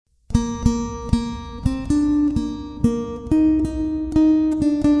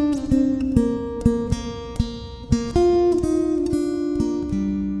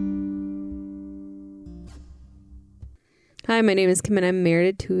Hi, my name is Kim and I'm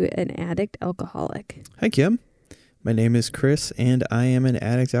married to an addict alcoholic. Hi, Kim. My name is Chris and I am an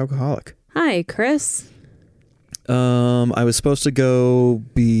addict alcoholic. Hi, Chris. I was supposed to go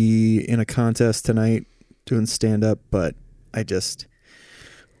be in a contest tonight doing stand-up, but I just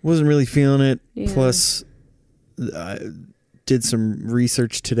wasn't really feeling it. Yeah. Plus, I did some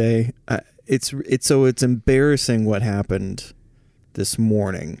research today. It's embarrassing what happened this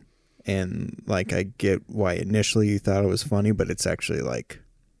morning, and like I get why initially you thought it was funny, but it's actually like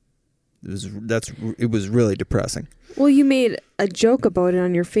it was really depressing. Well, you made a joke about it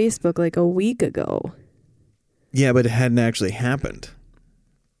on your Facebook like a week ago. Yeah, but it hadn't actually happened.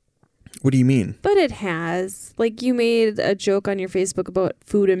 What do you mean? But it has. Like, you made a joke on your Facebook about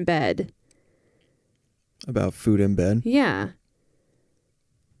food in bed. About food in bed? Yeah.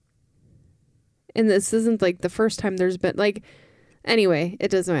 And this isn't like the first time there's been, like, anyway,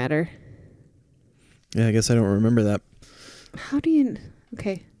 it doesn't matter. Yeah, I guess I don't remember that. How do you,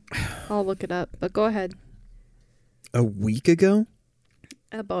 okay, I'll look it up, but go ahead. A week ago?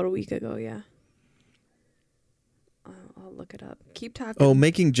 About a week ago, yeah. I'll look it up. Keep talking. Oh,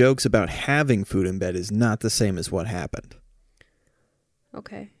 making jokes about having food in bed is not the same as what happened.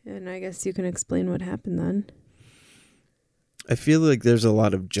 Okay, and I guess you can explain what happened then. I feel like there's a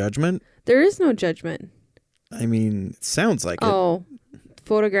lot of judgment. There is no judgment. I mean, it sounds like it. Oh,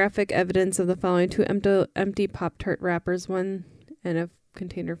 photographic evidence of the following: 2 empty Pop-Tart wrappers, one and a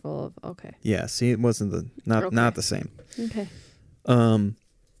container full of. Okay. Yeah, see, it wasn't not the same. Okay.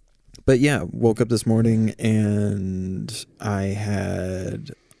 But yeah, woke up this morning and I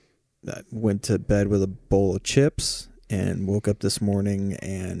went to bed with a bowl of chips and woke up this morning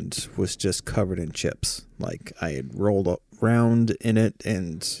and was just covered in chips. Like I had rolled around in it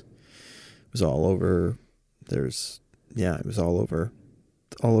and it was all over. It was all over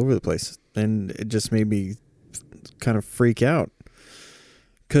the place. And it just made me kind of freak out.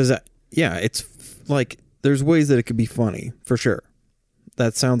 Because, it's like there's ways that it could be funny, for sure.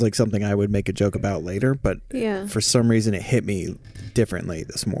 That sounds like something I would make a joke about later, but for some reason it hit me differently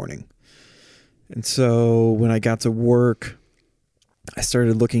this morning. And so when I got to work, I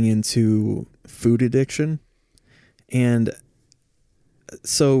started looking into food addiction. And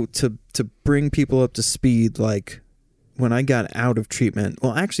so to bring people up to speed, like when I got out of treatment,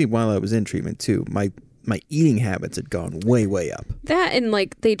 well, actually while I was in treatment too, my eating habits had gone way, way up. That and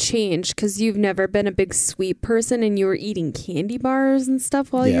like they changed because you've never been a big sweet person and you were eating candy bars and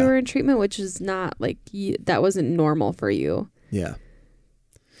stuff while you were in treatment, which is not like that wasn't normal for you. Yeah.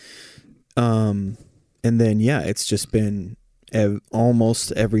 And then, it's just been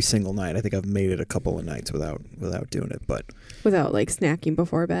almost every single night. I think I've made it a couple of nights without doing it, but without like snacking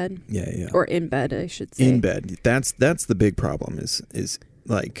before bed. Yeah. Or in bed, I should say. In bed. That's the big problem is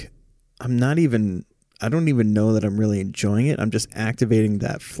like I don't even know that I'm really enjoying it. I'm just activating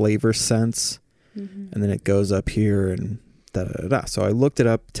that flavor sense, and then it goes up here and da-da-da-da. So I looked it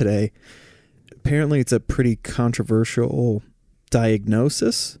up today. Apparently, it's a pretty controversial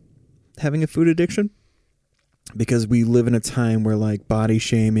diagnosis, having a food addiction, because we live in a time where like body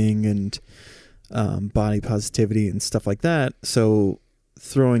shaming and body positivity and stuff like that. So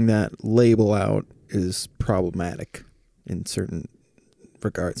throwing that label out is problematic in certain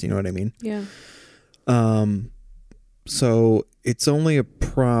regards. You know what I mean? Yeah. So it's only a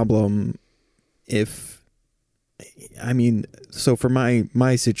problem so for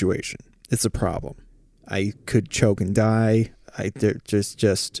my situation, it's a problem. I could choke and die. There's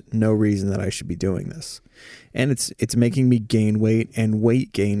just no reason that I should be doing this. And it's making me gain weight, and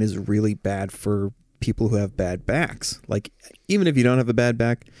weight gain is really bad for people who have bad backs. Like, even if you don't have a bad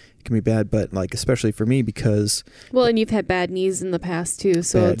back, it can be bad, but like, especially for me because... Well, and you've had bad knees in the past too,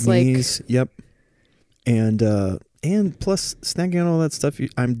 so bad it's knees, like... Yep. And plus snacking on all that stuff,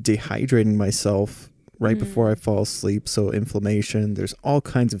 I'm dehydrating myself right before I fall asleep. So inflammation, there's all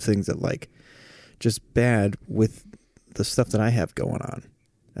kinds of things that like just bad with the stuff that I have going on.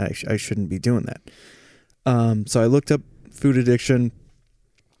 I shouldn't be doing that. So I looked up food addiction,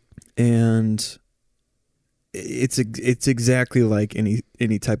 and it's exactly like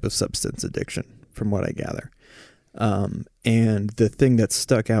any type of substance addiction from what I gather. And the thing that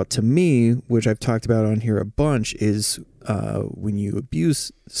stuck out to me, which I've talked about on here a bunch, is when you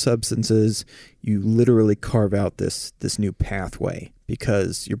abuse substances, you literally carve out this new pathway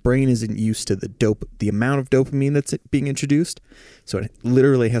because your brain isn't used to the amount of dopamine that's being introduced. So it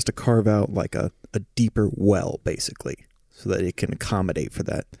literally has to carve out like a deeper well, basically, so that it can accommodate for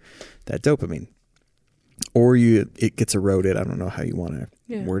that dopamine. Or it gets eroded. I don't know how you want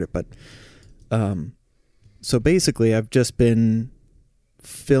to word it, but so basically I've just been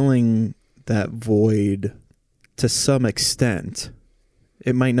filling that void to some extent.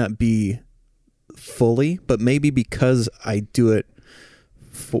 It might not be fully, but maybe because I do it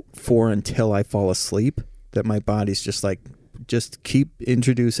for until I fall asleep, that my body's just like, just keep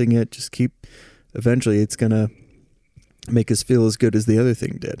introducing it, just keep, eventually it's going to make us feel as good as the other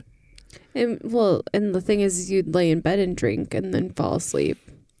thing did. And the thing is, you'd lay in bed and drink and then fall asleep.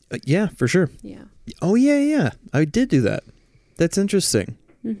 Yeah, for sure. Yeah. Oh, yeah. I did do that. That's interesting.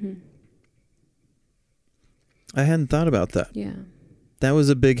 Mm-hmm. I hadn't thought about that. Yeah. That was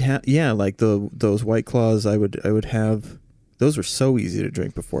a big like those White Claws I would have. Those were so easy to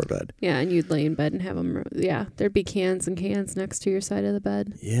drink before bed. Yeah, and you'd lay in bed and have them. Yeah, there'd be cans and cans next to your side of the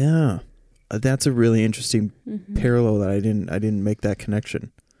bed. Yeah, that's a really interesting parallel that I didn't make that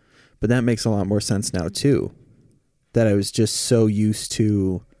connection, but that makes a lot more sense now too. That I was just so used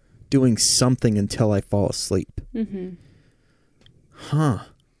to doing something until I fall asleep. Mm-hmm. Huh.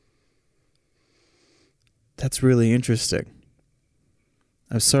 That's really interesting.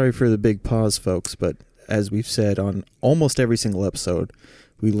 I'm sorry for the big pause, folks, but as we've said on almost every single episode,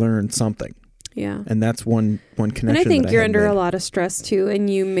 we learned something. Yeah. And that's one connection. And I think you're under a lot of stress too, and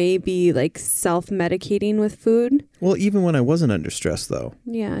you may be like self-medicating with food. Well, even when I wasn't under stress, though.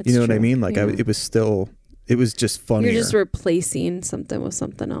 Yeah, it's you know true. what I mean? Like, yeah. it was just funnier. You're just replacing something with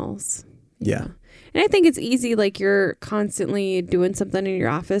something else. Yeah. And I think it's easy, like you're constantly doing something in your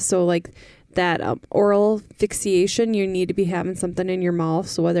office, so like that oral fixation, you need to be having something in your mouth.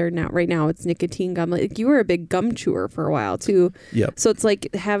 So whether or not right now it's nicotine gum, like you were a big gum chewer for a while too. Yep. So it's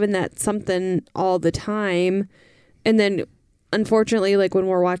like having that something all the time. And then unfortunately, like when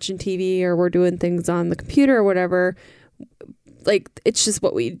we're watching TV or we're doing things on the computer or whatever, like it's just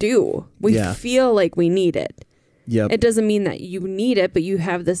what we do. We feel like we need it. Yep. It doesn't mean that you need it, but you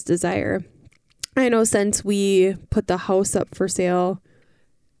have this desire. I know since we put the house up for sale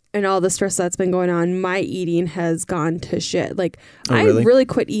and all the stress that's been going on, my eating has gone to shit. Like, I really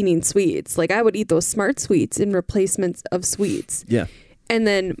quit eating sweets. Like, I would eat those Smart Sweets in replacements of sweets. Yeah. And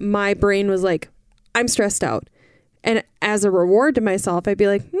then my brain was like, I'm stressed out. And as a reward to myself, I'd be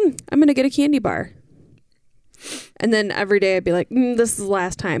like, I'm going to get a candy bar. And then every day I'd be like, this is the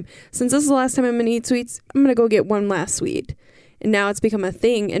last time. Since this is the last time I'm going to eat sweets, I'm going to go get one last sweet. And now it's become a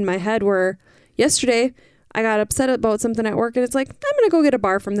thing in my head where yesterday I got upset about something at work, and it's like, I'm going to go get a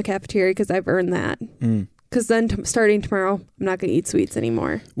bar from the cafeteria because I've earned that. Because then starting tomorrow, I'm not going to eat sweets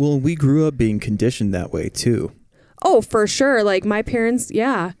anymore. Well, we grew up being conditioned that way too. Oh, for sure. Like my parents,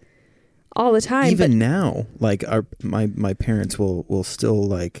 all the time. Even now, like my parents will still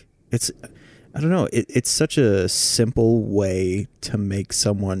like, it's, I don't know. It's such a simple way to make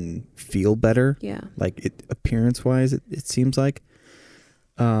someone feel better. Yeah. Like appearance wise, it seems like.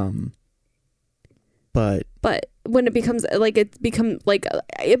 But when it becomes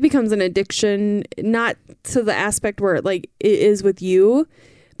it becomes an addiction, not to the aspect where like it is with you,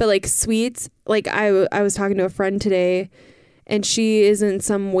 but like sweets. Like I was talking to a friend today, and she is in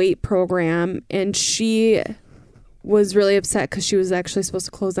some weight program, and she was really upset because she was actually supposed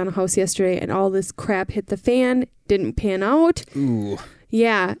to close down a house yesterday, and all this crap hit the fan, didn't pan out. Ooh.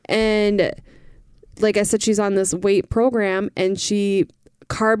 Yeah, and like I said, she's on this weight program, and she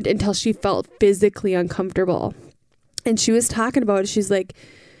carved until she felt physically uncomfortable. And she was talking about it. She's like,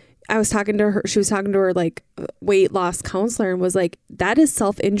 she was talking to her like weight loss counselor, and was like, that is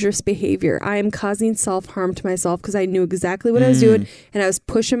self-injurious behavior. I am causing self-harm to myself because I knew exactly what I was doing, and I was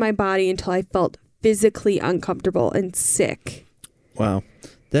pushing my body until I felt physically uncomfortable and sick. Wow.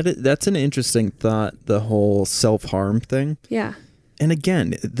 That's an interesting thought, the whole self-harm thing. Yeah. And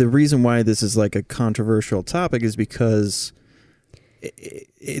again, the reason why this is like a controversial topic is because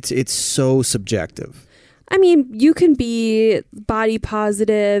it's so subjective. I mean, you can be body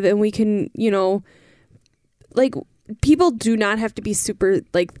positive, and we can, like, people do not have to be super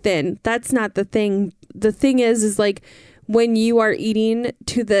like thin. That's not the thing. The thing is like when you are eating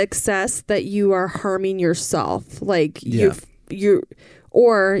to the excess that you are harming yourself, like you're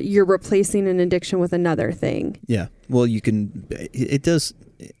replacing an addiction with another thing. Yeah. Well, it does.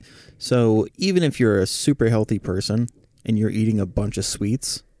 So even if you're a super healthy person and you're eating a bunch of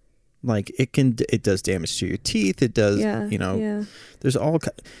sweets, like it does damage to your teeth. It does, there's all,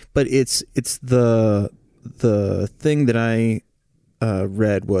 but it's the thing that I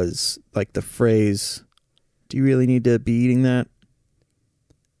read was like the phrase, do you really need to be eating that?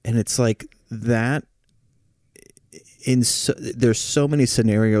 And it's like that there's so many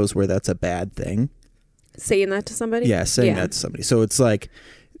scenarios where that's a bad thing. Saying that to somebody? Yeah, saying that to somebody. So it's like,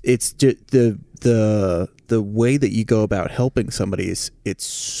 it's just the way that you go about helping somebody it's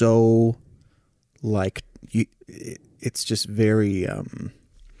so like it's just very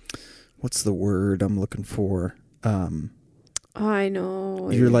what's the word I'm looking for? Oh, I know.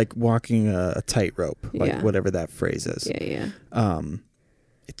 You're like walking a tightrope, like Yeah. whatever that phrase is. Yeah.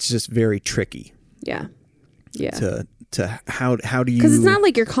 It's just very tricky. Yeah. Yeah. To how do you? Because it's not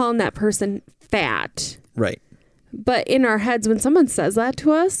like you're calling that person fat. Right. But in our heads, when someone says that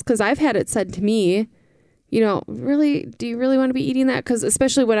to us, because I've had it said to me, really, do you really want to be eating that? Because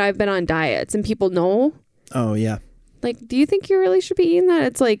especially when I've been on diets and people know. Oh, yeah. Like, do you think you really should be eating that?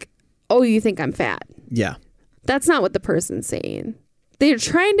 It's like, oh, you think I'm fat. Yeah. That's not what the person's saying. They're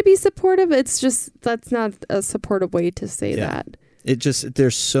trying to be supportive. It's just, that's not a supportive way to say that.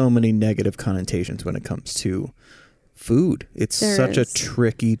 There's so many negative connotations when it comes to food. It's such a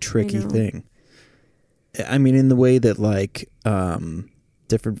tricky thing. I mean, in the way that like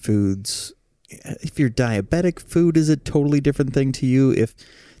different foods, if you're diabetic, food is a totally different thing to you. If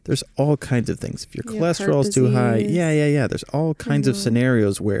there's all kinds of things, if your cholesterol is too high, there's all kinds of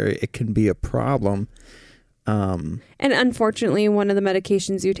scenarios where it can be a problem. And unfortunately, one of the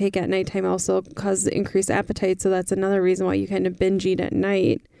medications you take at nighttime also causes increased appetite. So that's another reason why you kind of binge eat at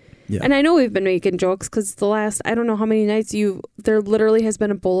night. Yeah. And I know we've been making jokes because the last, I don't know how many nights there literally has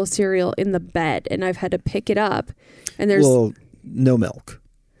been a bowl of cereal in the bed and I've had to pick it up and there's no milk.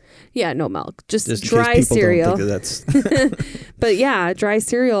 Yeah, no milk, just dry cereal. But yeah, dry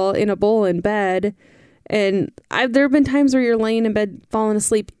cereal in a bowl in bed. And there have been times where you're laying in bed falling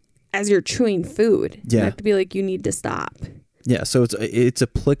asleep as you're chewing food. Yeah. You have to be like, you need to stop. Yeah, so it's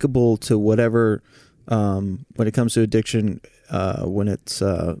applicable to whatever when it comes to addiction, when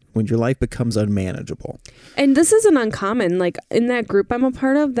your life becomes unmanageable. And this isn't uncommon. Like in that group I'm a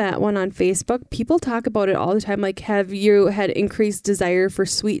part of, that one on Facebook, people talk about it all the time. Like, have you had increased desire for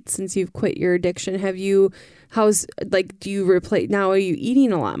sweets since you've quit your addiction? Do you replace, now are you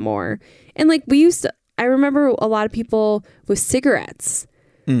eating a lot more? And like I remember a lot of people with cigarettes,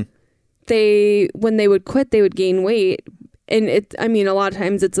 when they would quit, they would gain weight. And a lot of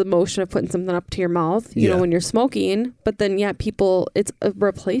times it's a motion of putting something up to your mouth, you know, when you're smoking. But then, it's a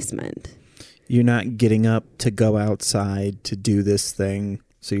replacement. You're not getting up to go outside to do this thing.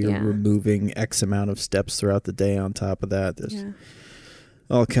 So you're removing X amount of steps throughout the day on top of that. There's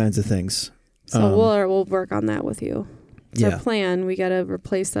all kinds of things. So we'll work on that with you. It's our plan. We got to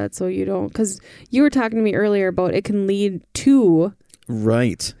replace that so you don't. Because you were talking to me earlier about it can lead to.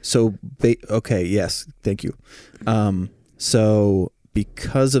 Right. So, okay, yes. Thank you. So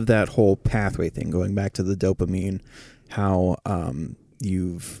because of that whole pathway thing, going back to the dopamine, how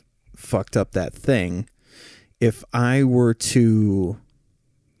you've fucked up that thing, if I were to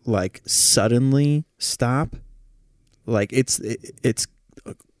like suddenly stop, like it's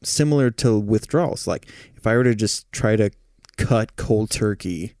similar to withdrawals. Like if I were to just try to cut cold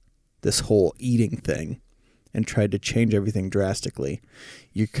turkey this whole eating thing and tried to change everything drastically,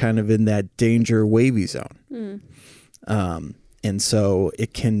 you're kind of in that danger wavy zone. And so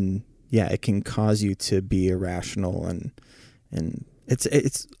it can cause you to be irrational and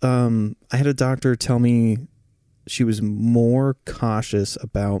it's I had a doctor tell me she was more cautious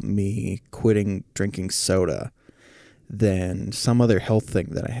about me quitting drinking soda than some other health thing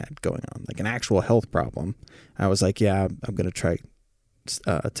that I had going on, like an actual health problem. I was like, yeah, I'm going to try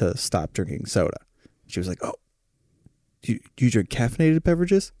to stop drinking soda. She was like, oh, do you drink caffeinated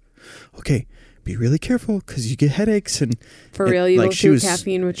beverages? Okay, be really careful because you get headaches. And for real, you go through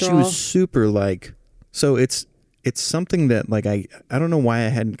caffeine withdrawal. She was super like, so it's something that like I don't know why I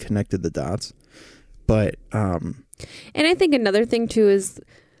hadn't connected the dots, but and I think another thing too is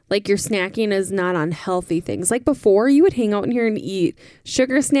like your snacking is not on healthy things. Like before, you would hang out in here and eat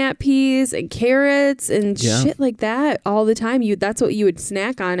sugar snap peas and carrots and shit like that all the time. That's what you would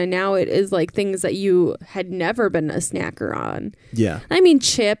snack on, and now it is like things that you had never been a snacker on. Yeah, I mean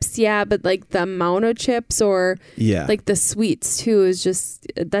chips, but like the amount of chips or like the sweets too is just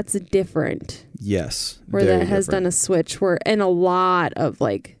that's different. Yes, where that has done a switch. And a lot of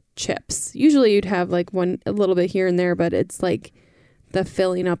like chips. Usually you'd have like a little bit here and there, but it's like the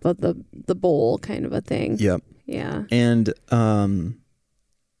filling up of the bowl kind of a thing. Yep. Yeah. And what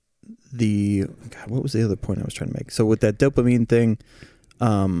was the other point I was trying to make? So with that dopamine thing,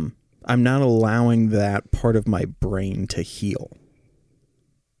 I'm not allowing that part of my brain to heal.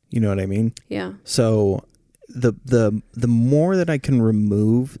 You know what I mean? Yeah. So the more that I can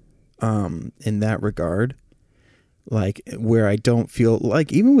remove in that regard, like where I don't feel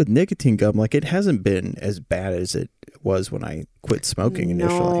like, even with nicotine gum, like it hasn't been as bad as it was when I quit smoking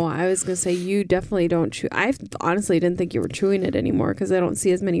initially. No, I was going to say you definitely don't chew. I honestly didn't think you were chewing it anymore because I don't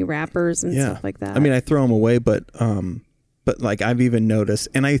see as many wrappers and stuff like that. I mean, I throw them away, but like I've even noticed,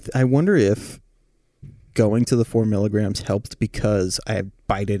 and I wonder if going to the 4 milligrams helped because I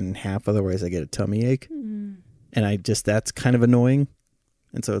bite it in half, otherwise I get a tummy ache. And that's kind of annoying.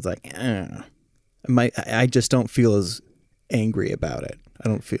 And so it's like, I just don't feel as angry about it. I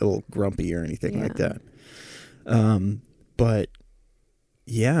don't feel grumpy or anything like that. But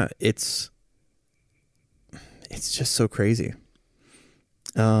yeah, it's just so crazy.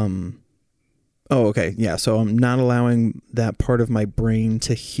 Oh, okay. Yeah. So I'm not allowing that part of my brain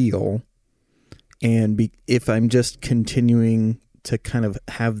to heal. And if I'm just continuing to kind of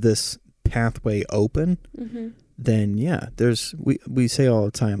have this pathway open, then yeah, we say all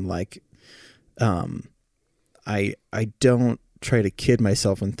the time, like, I don't try to kid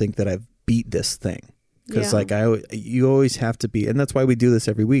myself and think that I've beat this thing. Because you always have to be, and that's why we do this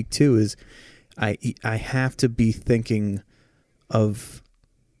every week too, is I have to be thinking of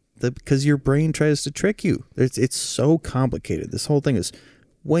because your brain tries to trick you. It's so complicated. This whole thing is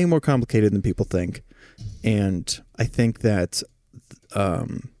way more complicated than people think. And I think that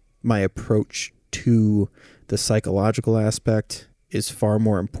my approach to the psychological aspect is far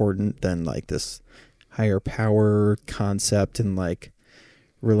more important than like this higher power concept and like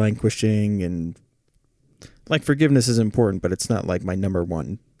relinquishing, and like forgiveness is important, but it's not like my number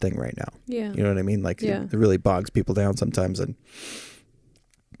one thing right now. Yeah. You know what I mean? Like it really bogs people down sometimes, and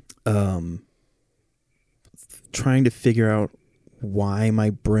trying to figure out why my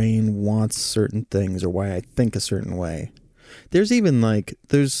brain wants certain things or why I think a certain way. There's even like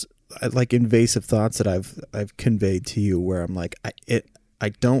invasive thoughts that I've conveyed to you where I'm like, I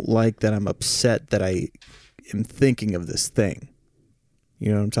don't like that I'm upset that I am thinking of this thing.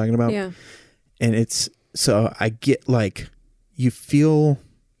 You know what I'm talking about? Yeah. And so I get like, you feel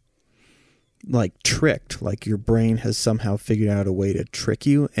like tricked, like your brain has somehow figured out a way to trick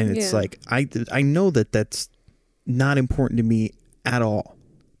you. And it's like, I know that that's not important to me at all,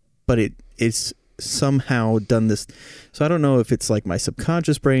 but it's somehow done this. So I don't know if it's like my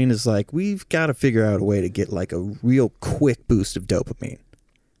subconscious brain is like, we've got to figure out a way to get like a real quick boost of dopamine.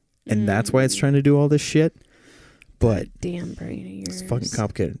 And that's why it's trying to do all this shit. But that damn brain of yours. It's fucking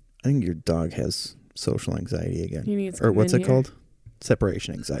complicated. I think your dog has social anxiety again. He needs to or come what's in it here. called?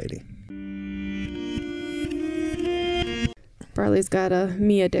 Separation anxiety. Barley's got a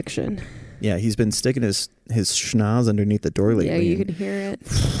me addiction. Yeah, he's been sticking his schnoz underneath the door lately. Yeah, you can hear it.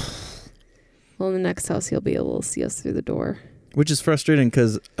 Well, in the next house, he'll be able to see us through the door. Which is frustrating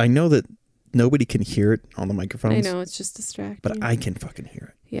because I know that nobody can hear it on the microphones. I know, it's just distracting. But I can fucking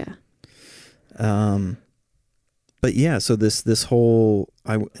hear it. Yeah. But yeah, so this whole,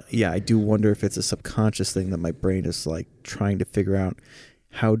 I do wonder if it's a subconscious thing that my brain is like trying to figure out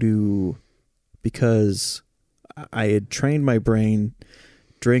because I had trained my brain,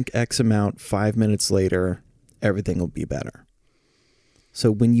 drink X amount, 5 minutes later, everything will be better. So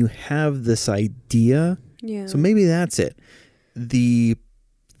when you have this idea, so maybe that's it. The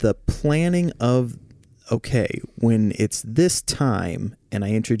planning of, okay, when it's this time and I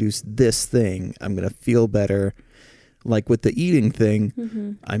introduce this thing, I'm going to feel better. Like with the eating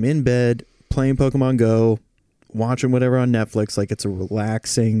thing, I'm in bed playing Pokemon Go, watching whatever on Netflix, like it's a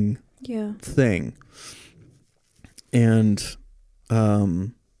relaxing thing. And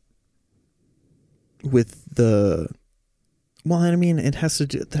with it has to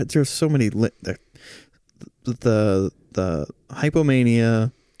do, there's so many, the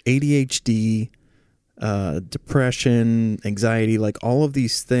hypomania, ADHD, depression, anxiety, like all of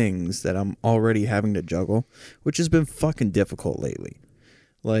these things that I'm already having to juggle, which has been fucking difficult lately.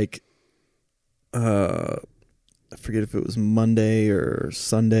 Like, I forget if it was Monday or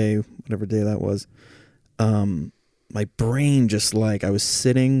Sunday, whatever day that was. My brain just like, I was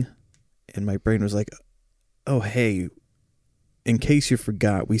sitting and my brain was like, oh, hey, in case you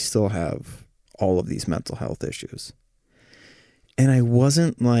forgot, we still have all of these mental health issues. And I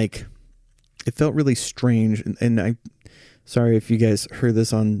wasn't like, it felt really strange. And I, sorry if you guys heard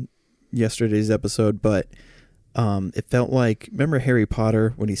this on yesterday's episode, but it felt like, remember Harry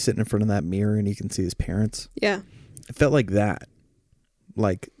Potter when he's sitting in front of that mirror and he can see his parents? Yeah. It felt like that.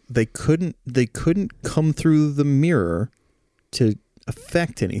 Like they couldn't come through the mirror to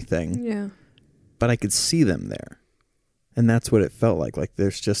affect anything. Yeah. But I could see them there. And that's what it felt like. Like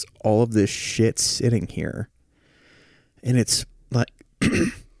there's just all of this shit sitting here. And it's like,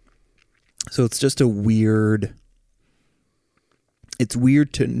 so it's just it's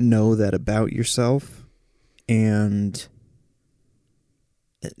weird to know that about yourself and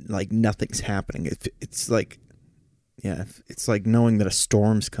like nothing's happening. It's like, yeah, it's like knowing that a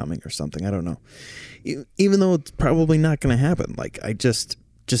storm's coming or something. I don't know. Even though it's probably not going to happen. Like I just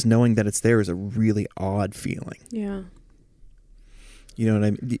knowing that it's there is a really odd feeling. Yeah. You know what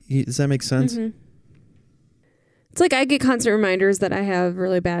I mean? Does that make sense? Mm-hmm. It's like I get constant reminders that I have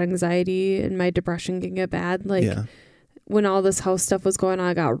really bad anxiety and my depression can get bad. Like Yeah. when all this house stuff was going on,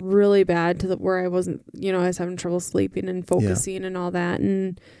 I got really bad to where I wasn't, I was having trouble sleeping and focusing and all that.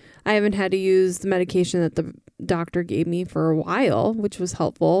 And I haven't had to use the medication that the doctor gave me for a while, which was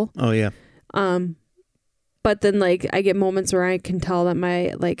helpful. Oh, yeah. But then like I get moments where I can tell that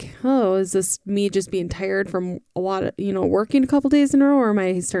my like, oh, is this me just being tired from a lot of, working a couple days in a row, or am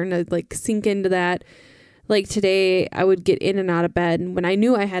I starting to like sink into that? Like today I would get in and out of bed, and when I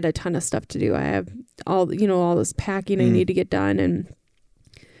knew I had a ton of stuff to do, I have all this packing I need to get done.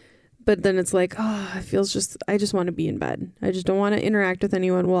 But then it's like, oh, it feels I just want to be in bed. I just don't want to interact with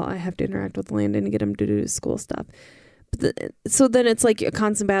anyone. Well, I have to interact with Landon to get him to do his school stuff. So then it's like a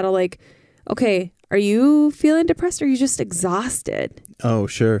constant battle. Like, okay, are you feeling depressed or are you just exhausted? Oh,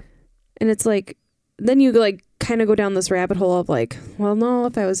 sure. And it's like, then you like kind of go down this rabbit hole of like, well, no,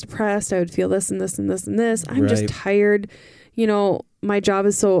 if I was depressed, I would feel this and this and this and this. I'm just tired. My job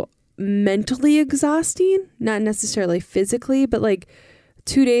is so mentally exhausting, not necessarily physically, but like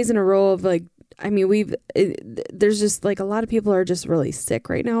 2 days in a row of like, I mean, there's just like a lot of people are just really sick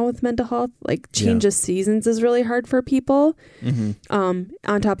right now with mental health. Like change of seasons is really hard for people. Mm-hmm.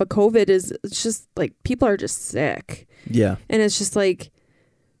 On top of COVID it's just like people are just sick. Yeah. And it's just like,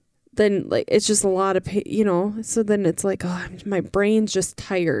 then like, it's just a lot of, so then it's like, oh, my brain's just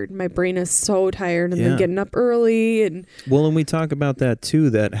tired. My brain is so tired and then getting up early and we talk about that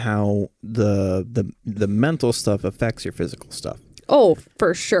too, that how the mental stuff affects your physical stuff. Oh,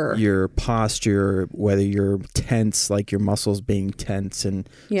 for sure. Your posture, whether you're tense, like your muscles being tense. And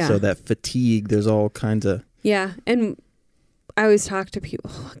so that fatigue, there's all kinds of... Yeah. And I always talk to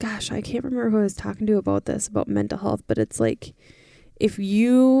people, I can't remember who I was talking to about this, about mental health, but it's like, if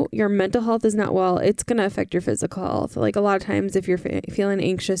your mental health is not well, it's going to affect your physical health. Like a lot of times if you're feeling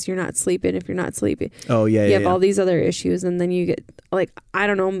anxious, you're not sleeping. If you're not sleeping, you have all these other issues. And then you get like, I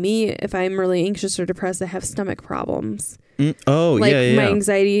don't know, me, if I'm really anxious or depressed, I have stomach problems. My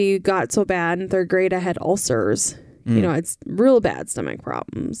anxiety got so bad in third grade, I had ulcers. It's real bad stomach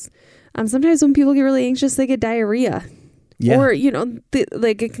problems. Sometimes when people get really anxious, they get diarrhea. Yeah. Or,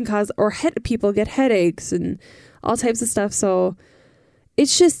 like it can cause, or people get headaches and all types of stuff. So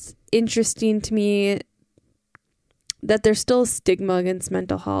it's just interesting to me that there's still a stigma against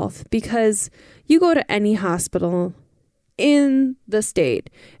mental health, because you go to any hospital in the state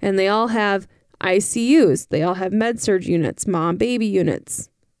and they all have ICUs. They all have med-surg units, mom-baby units,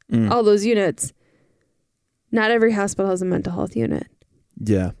 all those units. Not every hospital has a mental health unit.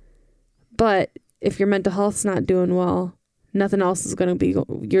 Yeah. But if your mental health's not doing well, nothing else is going to be,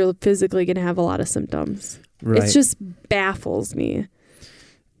 you're physically going to have a lot of symptoms. Right. It just baffles me.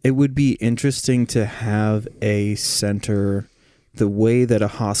 It would be interesting to have a center, the way that a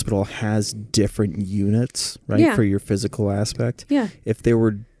hospital has different units, right, for your physical aspect. Yeah. If there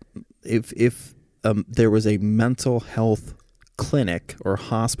were, if there was a mental health clinic or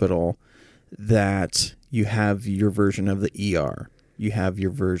hospital that you have your version of the ER, you have your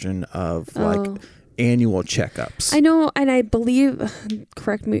version of like annual checkups. I know, and I believe,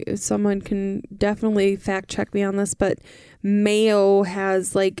 correct me, someone can definitely fact check me on this, but Mayo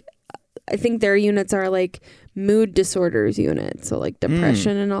has like, I think their units are like mood disorders units, so like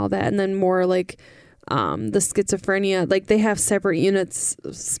depression and all that, and then more like the schizophrenia, like they have separate units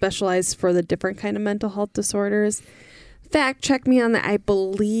specialized for the different kind of mental health disorders. Fact check me on that. I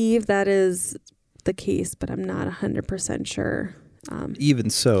believe that is the case, but I'm not 100% sure. Even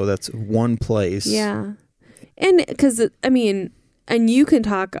so, that's one place. Yeah. And because, I mean, and you can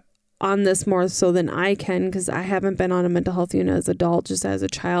talk on this more so than I can, because I haven't been on a mental health unit as an adult, just as a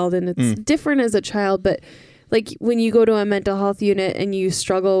child. And it's different as a child. But like when you go to a mental health unit and you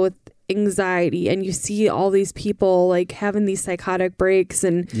struggle with anxiety and you see all these people like having these psychotic breaks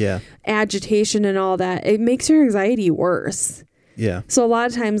and agitation and all that, it makes your anxiety worse. Yeah. So a lot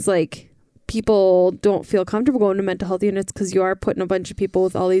of times, like, people don't feel comfortable going to mental health units because you are putting a bunch of people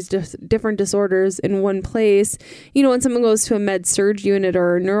with all these different disorders in one place. When someone goes to a med-surg unit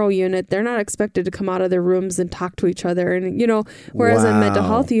or a neuro unit, they're not expected to come out of their rooms and talk to each other. And, whereas a mental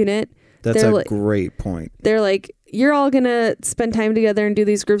health unit, that's a great point. They're like, you're all going to spend time together and do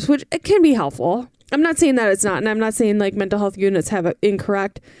these groups, which it can be helpful. I'm not saying that it's not. And I'm not saying like mental health units have it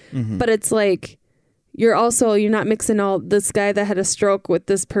incorrect, but it's like, you're not mixing all this guy that had a stroke with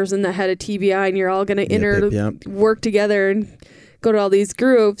this person that had a TBI, and you're all going to work together and go to all these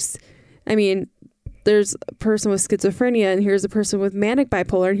groups. I mean, there's a person with schizophrenia, and here's a person with manic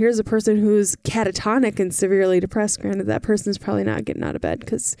bipolar, and here's a person who's catatonic and severely depressed. Granted, that person's probably not getting out of bed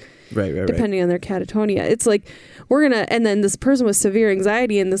because depending on their catatonia, it's like and then this person with severe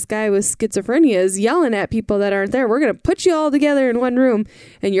anxiety and this guy with schizophrenia is yelling at people that aren't there. We're going to put you all together in one room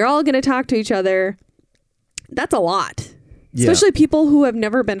and you're all going to talk to each other. That's a lot. Especially people who have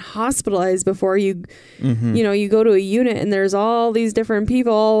never been hospitalized before. You know, you go to a unit and there's all these different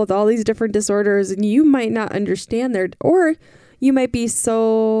people with all these different disorders, and you might not understand or you might be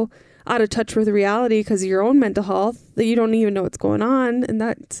so out of touch with reality because of your own mental health that you don't even know what's going on. And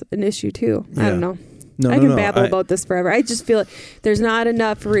that's an issue too. I don't know. I can babble about this forever. I just feel like there's not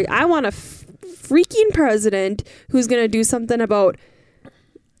enough. I want a freaking president who's going to do something about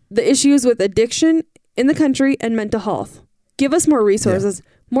the issues with addiction in the country and mental health. Give us more resources,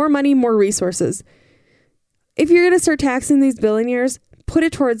 more money, more resources. If you're going to start taxing these billionaires, put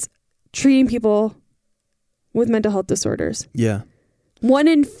it towards treating people with mental health disorders. Yeah. 1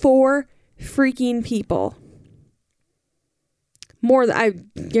 in 4 freaking people. I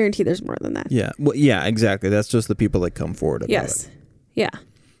guarantee there's more than that. Yeah. Well, yeah, exactly. That's just the people that come forward about it. Yeah.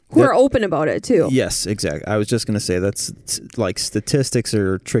 Who are open about it too. Yes, exactly. I was just going to say that's like statistics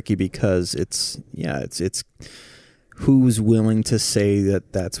are tricky because it's who's willing to say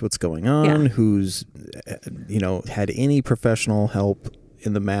that that's what's going on, who's, had any professional help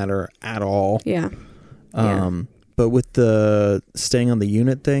in the matter at all. Yeah. But with the staying on the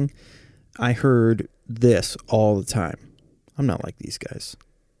unit thing, I heard this all the time. I'm not like these guys.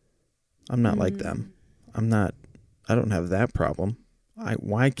 I'm not like them. I don't have that problem.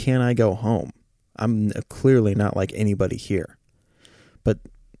 Why can't I go home? I'm clearly not like anybody here. But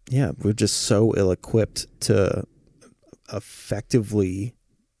yeah, we're just so ill-equipped to effectively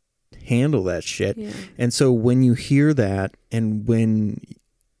handle that shit. Yeah. And so when you hear that and when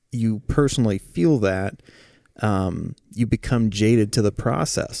you personally feel that, you become jaded to the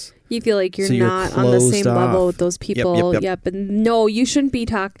process. You feel like you're not on the same level with those people. Yep. And no, you shouldn't be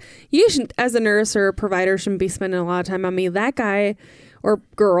you shouldn't, as a nurse or a provider, shouldn't be spending a lot of time on me. That guy or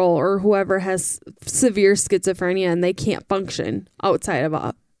girl or whoever has severe schizophrenia and they can't function outside of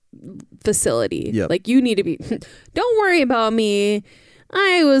a facility. Yep. Like, you need to be, don't worry about me.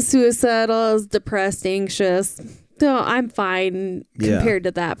 I was suicidal, I was depressed, anxious. No, I'm fine compared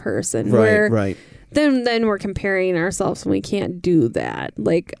to that person. Right. Then we're comparing ourselves and we can't do that.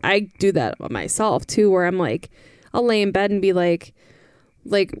 Like, I do that myself too, where I'm like, I'll lay in bed and be like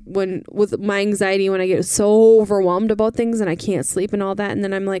when with my anxiety, when I get so overwhelmed about things and I can't sleep and all that, and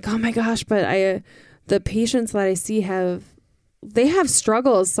then I'm like, oh my gosh, but the patients that I see they have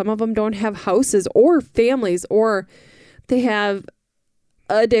struggles. Some of them don't have houses or families, or they have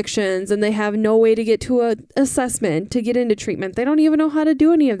addictions and they have no way to get to a assessment, to get into treatment. They don't even know how to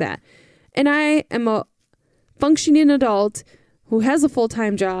do any of that. And I am a functioning adult who has a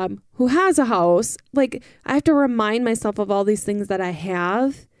full-time job, who has a house. Like, I have to remind myself of all these things that I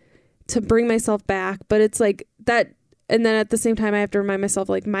have to bring myself back. But it's like that. And then at the same time, I have to remind myself,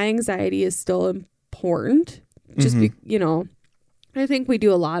 like, my anxiety is still important. Just I think we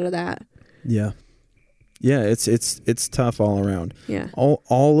do a lot of that. Yeah. Yeah. It's tough all around. Yeah.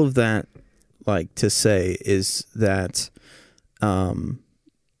 All of that, like, to say is that,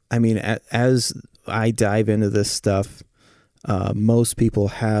 I mean, as I dive into this stuff, most people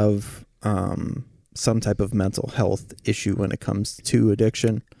have some type of mental health issue when it comes to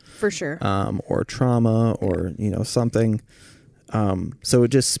addiction. For sure. Or trauma or, something. So it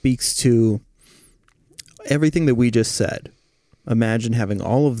just speaks to everything that we just said. Imagine having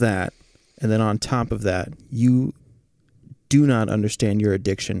all of that, and then on top of that, you do not understand your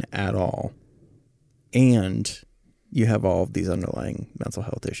addiction at all. And you have all of these underlying mental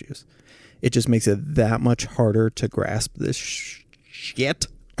health issues. It just makes it that much harder to grasp this shit.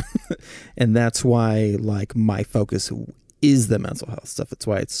 And that's why, like, my focus is the mental health stuff. It's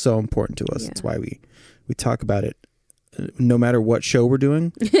why it's so important to us. It's why we talk about it. No matter what show we're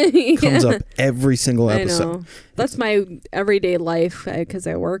doing, comes up every single episode. I know. That's my everyday life because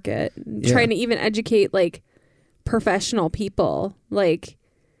I work it. Trying to even educate, like, professional people, like,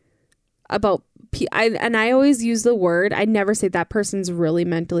 about I always use the word, I never say that person's really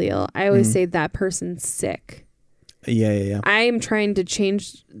mentally ill. I always say that person's sick. Yeah. I am trying to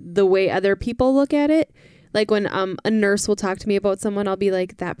change the way other people look at it. Like, when a nurse will talk to me about someone, I'll be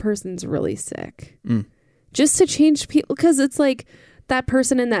like, that person's really sick. Just to change people, because it's like that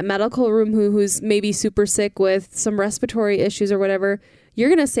person in that medical room who's maybe super sick with some respiratory issues or whatever, you're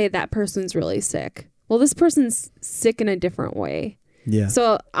going to say that person's really sick. Well, this person's sick in a different way. Yeah.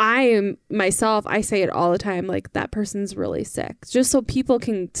 So I am myself, I say it all the time, like that person's really sick. Just so people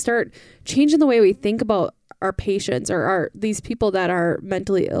can start changing the way we think about our patients or these people that are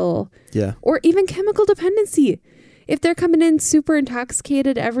mentally ill. Yeah. Or even chemical dependency. If they're coming in super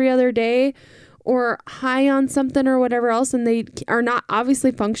intoxicated every other day or high on something or whatever else, and they are not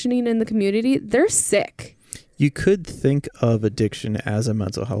obviously functioning in the community, they're sick. You could think of addiction as a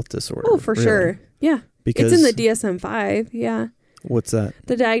mental health disorder. Oh, for sure. Yeah. Because it's in the DSM-5. Yeah. What's that?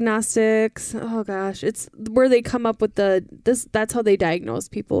 The diagnostics. Oh gosh. It's where they come up with that's how they diagnose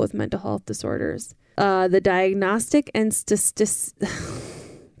people with mental health disorders. The diagnostic and statistical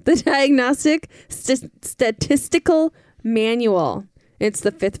manual. It's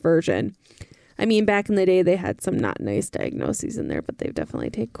the 5th version. I mean, back in the day, they had some not nice diagnoses in there, but they've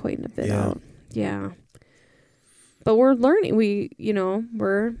definitely taken quite a bit out. Yeah. But we're learning.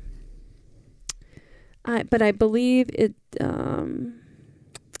 But I believe it. I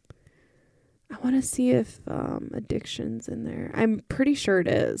want to see if addiction's in there. I'm pretty sure it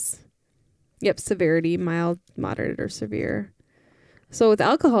is. Yep, severity, mild, moderate, or severe. So with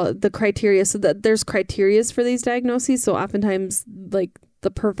alcohol, the criteria, so that there's criterias for these diagnoses. So oftentimes, like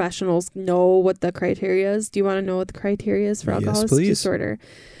the professionals know what the criteria is. Do you want to know what the criteria is for alcohol use disorder?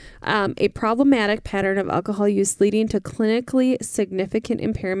 A problematic pattern of alcohol use leading to clinically significant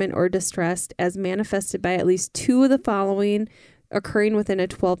impairment or distress as manifested by at least 2 of the following occurring within a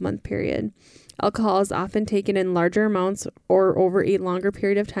 12-month period. Alcohol is often taken in larger amounts or over a longer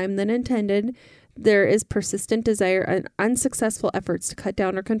period of time than intended. There is persistent desire and unsuccessful efforts to cut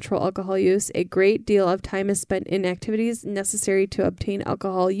down or control alcohol use. A great deal of time is spent in activities necessary to obtain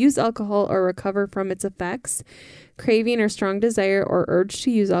alcohol, use alcohol, or recover from its effects. Craving or strong desire or urge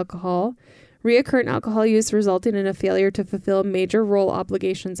to use alcohol. Reoccurrent alcohol use resulting in a failure to fulfill major role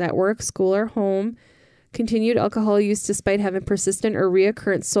obligations at work, school, or home. Continued alcohol use despite having persistent or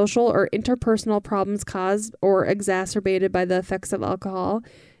reoccurrent social or interpersonal problems caused or exacerbated by the effects of alcohol.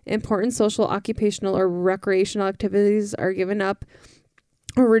 Important social, occupational, or recreational activities are given up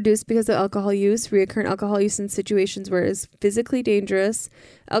or reduced because of alcohol use. Reoccurrent alcohol use in situations where it is physically dangerous.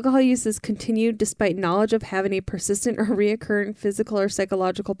 Alcohol use is continued despite knowledge of having a persistent or reoccurring physical or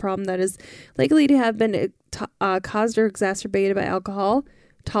psychological problem that is likely to have been caused or exacerbated by alcohol.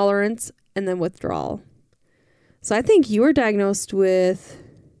 Tolerance, and then withdrawal. So I think you were diagnosed with,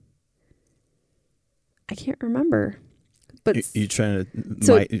 I can't remember. But you trying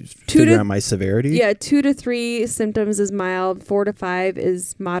to figure out my severity? Yeah, 2 to 3 symptoms is mild, 4 to 5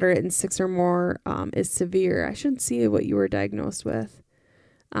 is moderate, and 6 or more is severe. I should see what you were diagnosed with.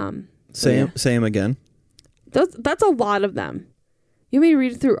 Say them again. That's a lot of them. You want me to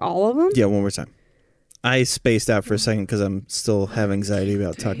read through all of them? Yeah, one more time. I spaced out for a second because I'm still have anxiety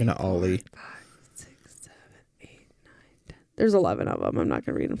about talking to Ollie. 5, 6, 7, 8, 9, 10. There's 11 of them. I'm not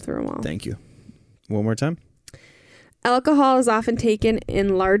going to read them through them all. Thank you. One more time. Alcohol is often taken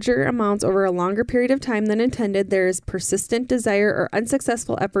in larger amounts over a longer period of time than intended. There is persistent desire or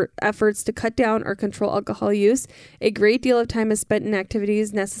unsuccessful efforts to cut down or control alcohol use. A great deal of time is spent in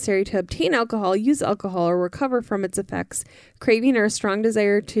activities necessary to obtain alcohol, use alcohol, or recover from its effects. Craving or a strong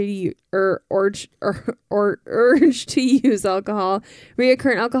desire to urge to use alcohol.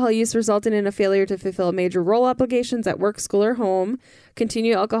 Reoccurrent alcohol use resulting in a failure to fulfill major role obligations at work, school, or home.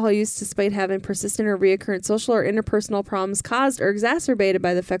 Continued alcohol use despite having persistent or reoccurrent social or interpersonal problems caused or exacerbated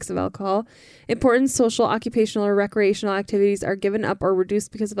by the effects of alcohol. Important social, occupational, or recreational activities are given up or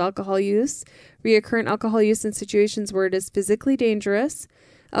reduced because of alcohol use. Reoccurrent alcohol use in situations where it is physically dangerous.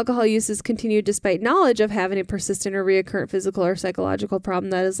 Alcohol use is continued despite knowledge of having a persistent or reoccurrent physical or psychological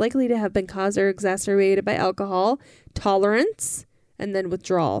problem that is likely to have been caused or exacerbated by alcohol. Tolerance, and then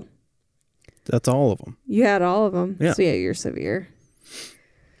withdrawal. That's all of them. You had all of them. Yeah. So yeah, you're severe.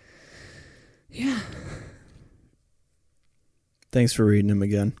 Yeah. Thanks for reading them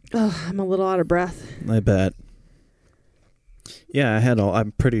again. Oh, I'm a little out of breath. I bet. Yeah,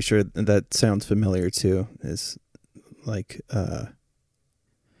 I'm pretty sure that sounds familiar too. Is like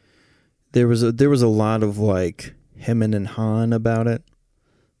there was a lot of like hemming and hawing about it.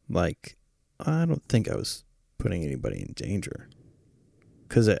 Like, I don't think I was putting anybody in danger.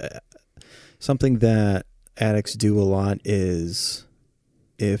 Because something that addicts do a lot is,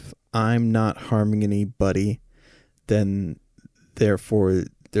 if I'm not harming anybody, then therefore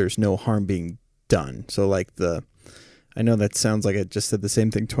there's no harm being done. So like I know that sounds like I just said the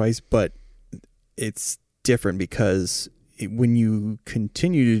same thing twice, but it's different because when you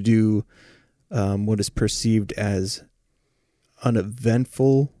continue to do what is perceived as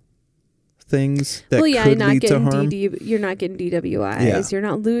uneventful things that could lead to harm. You're not getting DWIs. Yeah. You're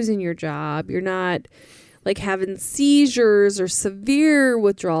not losing your job. You're not like having seizures or severe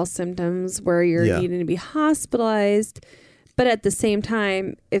withdrawal symptoms where you're Yeah. needing to be hospitalized. But at the same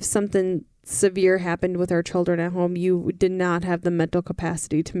time, if something severe happened with our children at home, you did not have the mental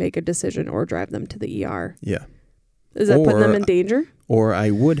capacity to make a decision or drive them to the ER. Yeah. Is that putting them Or- in danger? Or I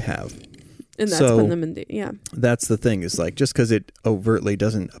would have. And that's So- putting them in yeah. That's the thing, is like, just because it overtly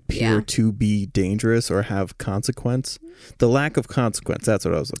doesn't appear Yeah. to be dangerous or have consequence, the lack of consequence, that's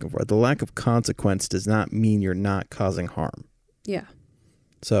what I was looking for. The lack of consequence does not mean you're not causing harm. Yeah.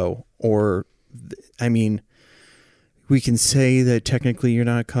 So, I mean, we can say that technically you're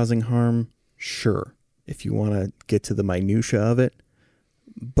not causing harm, sure, if you want to get to the minutia of it.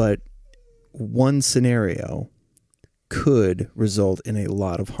 But one scenario could result in a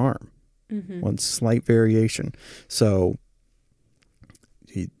lot of harm. Mm-hmm. One slight variation. So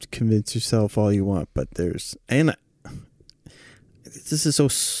you convince yourself all you want, but this is so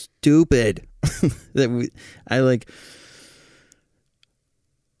stupid that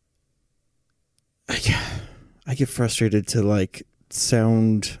I get frustrated to like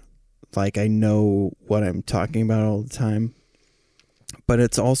sound like I know what I'm talking about all the time, but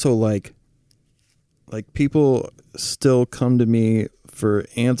it's also like people still come to me for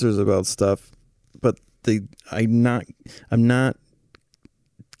answers about stuff, but I'm not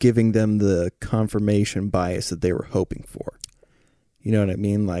giving them the confirmation bias that they were hoping for. You know what I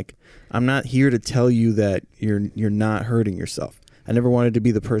mean? Like, I'm not here to tell you that you're not hurting yourself. I never wanted to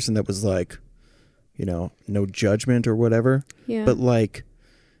be the person that was like, you know, no judgment or whatever. Yeah. But like,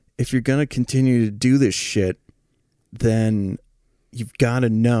 if you're gonna continue to do this shit, then you've got to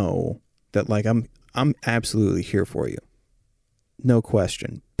know that like I'm absolutely here for you. No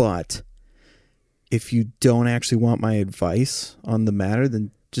question. But if you don't actually want my advice on the matter, then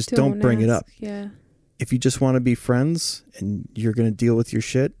just don't bring it up. Yeah. If you just want to be friends and you're going to deal with your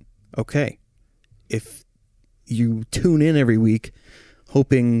shit, okay. If you tune in every week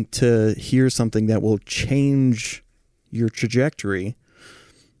hoping to hear something that will change your trajectory,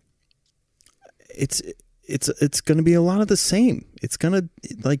 it's going to be a lot of the same. It's going to,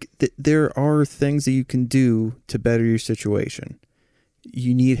 like, there are things that you can do to better your situation.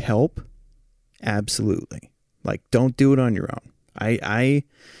 You need help? Absolutely. Like, don't do it on your own. I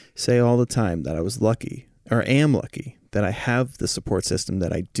say all the time that I was lucky, or am lucky, that I have the support system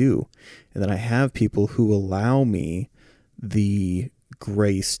that I do, and that I have people who allow me the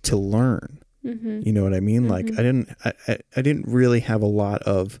grace to learn. Mm-hmm. You know what I mean? Mm-hmm. Like, I didn't really have a lot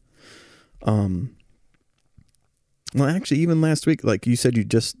of, well, actually, even last week, like you said, you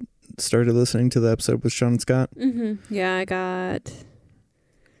just started listening to the episode with Sean Scott. Mm-hmm. Yeah, I got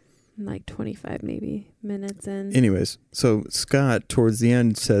like 25 maybe minutes in. Anyways, so Scott towards the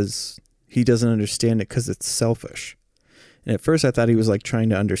end says he doesn't understand it because it's selfish. And at first I thought he was like trying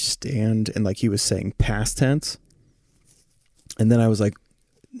to understand and like he was saying past tense. And then I was like,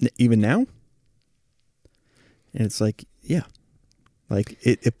 even now? And it's like, yeah. Like,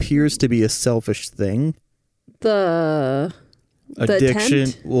 it appears to be a selfish thing. The Addiction.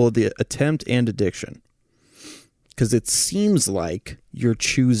 attempt? Well, the attempt and addiction. Because it seems like you're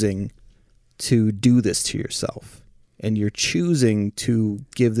choosing to do this to yourself. And you're choosing to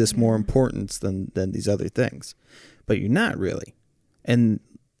give this more importance than these other things. But you're not really. And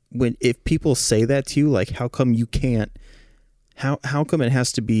if people say that to you, like, how come you can't, how come it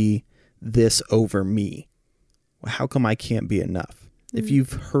has to be this over me? How come I can't be enough? If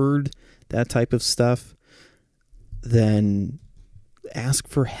you've heard that type of stuff, then ask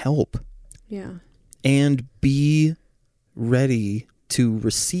for help. Yeah. And be ready to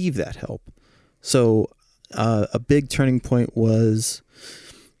receive that help. So a big turning point was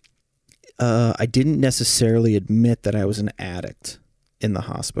I didn't necessarily admit that I was an addict in the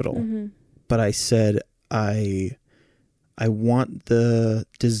hospital, Mm-hmm. but I said I want the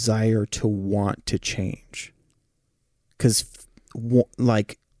desire to want to change. Because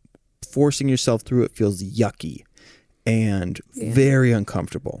like forcing yourself through it feels yucky and very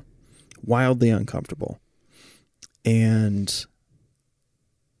uncomfortable, wildly uncomfortable. And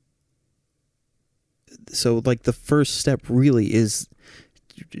so like the first step really is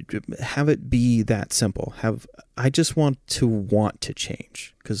have it be that simple. I just want to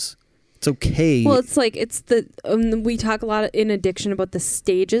change because it's okay. Well, it's like we talk a lot in addiction about the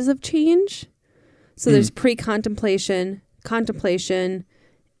stages of change. So there's pre-contemplation, contemplation,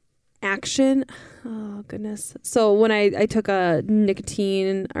 action. Oh, goodness. So when I took a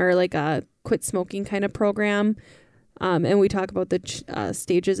nicotine or like a quit smoking kind of program, and we talk about the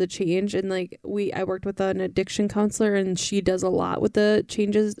stages of change, and like I worked with an addiction counselor, and she does a lot with the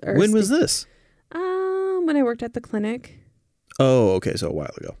changes. When was this? When I worked at the clinic. Oh, okay. So a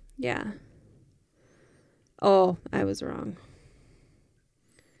while ago. Yeah. Oh, I was wrong.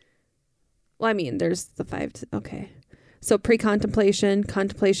 Well, I mean, there's the 5. Okay. So pre-contemplation,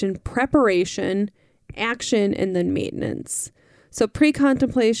 contemplation, preparation, action, and then maintenance. So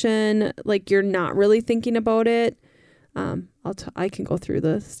pre-contemplation, like you're not really thinking about it. I can go through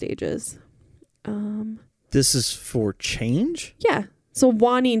the stages. This is for change? Yeah. So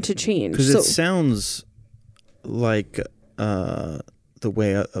wanting to change. Because it sounds like the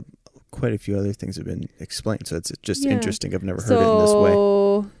way quite a few other things have been explained. So it's just interesting. I've never heard it in this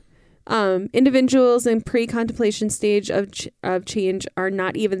way. Individuals in pre-contemplation stage of change are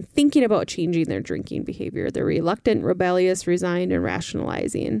not even thinking about changing their drinking behavior. They're reluctant, rebellious, resigned, and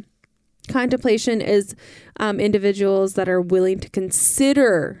rationalizing. Contemplation is individuals that are willing to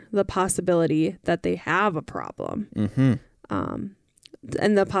consider the possibility that they have a problem. Mm-hmm.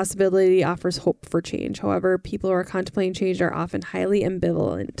 And the possibility offers hope for change. However, people who are contemplating change are often highly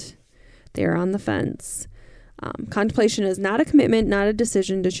ambivalent. They are on the fence. Contemplation is not a commitment, not a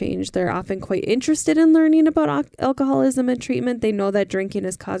decision to change. They're often quite interested in learning about alcoholism and treatment. They know that drinking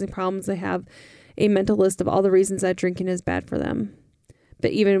is causing problems. They have a mental list of all the reasons that drinking is bad for them.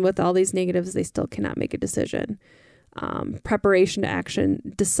 But even with all these negatives, they still cannot make a decision. Preparation to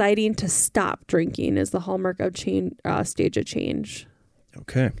action, deciding to stop drinking is the hallmark of stage of change.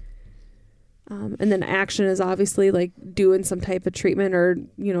 Okay. And then action is obviously like doing some type of treatment or,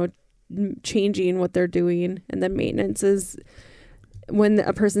 changing what they're doing. And then maintenance is when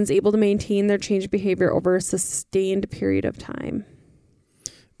a person's able to maintain their change behavior over a sustained period of time.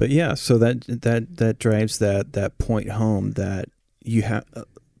 But yeah, so that drives that point home that you have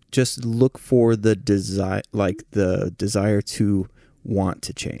just look for the desire to want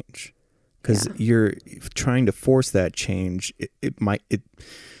to change, because you're trying to force that change. It might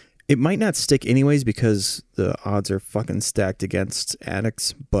not stick anyways because the odds are fucking stacked against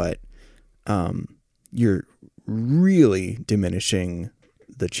addicts, but you're really diminishing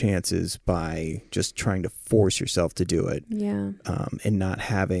the chances by just trying to force yourself to do it. Yeah. And not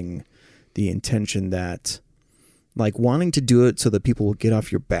having the intention that, like, wanting to do it so that people will get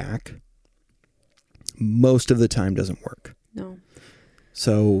off your back most of the time doesn't work. No.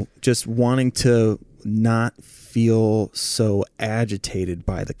 So just wanting to not feel so agitated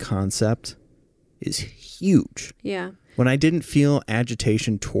by the concept is huge. Yeah. When I didn't feel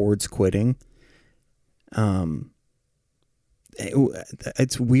agitation towards quitting,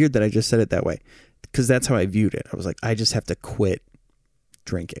 it's weird that I just said it that way, because that's how I viewed it. I was like, I just have to quit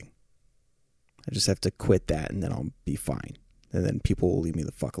drinking. I just have to quit that and then I'll be fine. And then people will leave me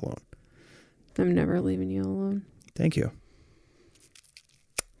the fuck alone. I'm never leaving you alone. Thank you.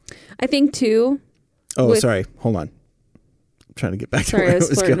 I think too. Oh, sorry. Hold on. I'm trying to get back to where I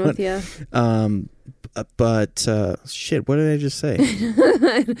was going. With you. But shit, what did I just say?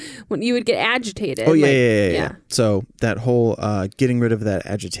 When you would get agitated. Oh, yeah. So that whole getting rid of that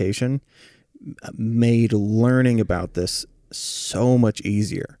agitation made learning about this so much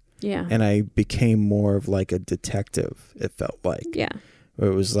easier. Yeah. And I became more of like a detective, it felt like. Yeah. Where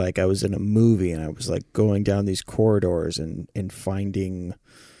it was like I was in a movie and I was like going down these corridors and finding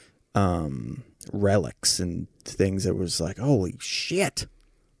relics and things that was like, holy shit.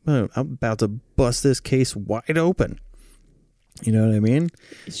 I'm about to bust this case wide open. You know what I mean?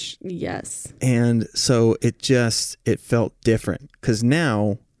 Yes. And so it felt different because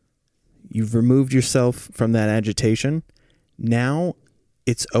now you've removed yourself from that agitation. Now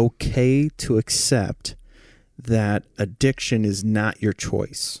it's okay to accept that addiction is not your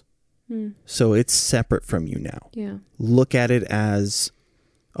choice. So it's separate from you now. Yeah. Look at it as,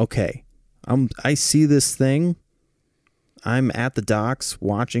 okay, I see this thing. I'm at the docks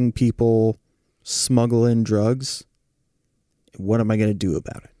watching people smuggle in drugs. What am I going to do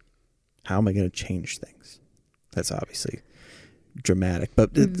about it? How am I going to change things? That's obviously dramatic,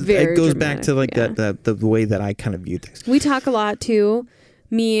 but it goes back to like the way that I kind of view things. We talk a lot too.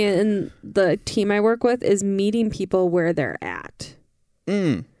 Me and the team I work with is meeting people where they're at.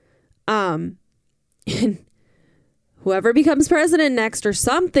 And whoever becomes president next or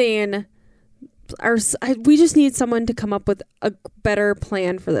something, we just need someone to come up with a better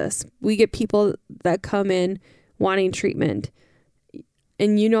plan for this. We get people that come in wanting treatment.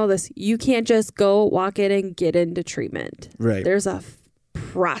 And you know this, you can't just go walk in and get into treatment. Right. There's a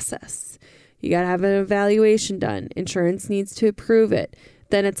process. You got to have an evaluation done. Insurance needs to approve it.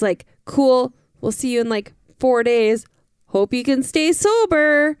 Then it's like, cool, we'll see you in like 4 days. Hope you can stay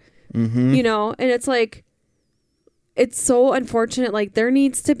sober. Mm-hmm. And it's like, it's so unfortunate. Like, there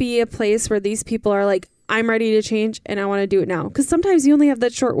needs to be a place where these people are like, I'm ready to change and I want to do it now. Because sometimes you only have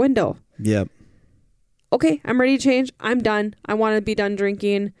that short window. Yep. Okay, I'm ready to change. I'm done. I want to be done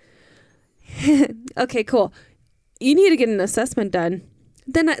drinking. Okay, cool. You need to get an assessment done.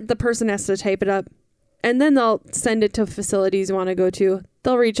 Then the person has to type it up, and then they'll send it to facilities you want to go to.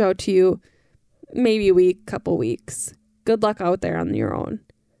 They'll reach out to you maybe a week, couple weeks. Good luck out there on your own.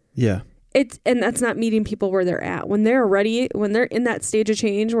 Yeah. And that's not meeting people where they're at. When they're ready, when they're in that stage of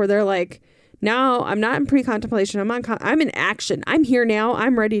change where they're like, now I'm not in pre-contemplation. I'm in action. I'm here now.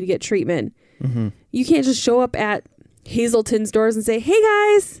 I'm ready to get treatment. Mm-hmm. You can't just show up at Hazelton's doors and say, hey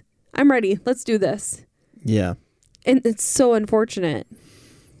guys, I'm ready. Let's do this. Yeah. And it's so unfortunate.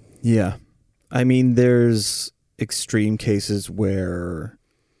 Yeah. I mean, there's extreme cases where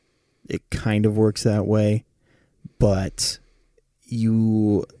it kind of works that way, but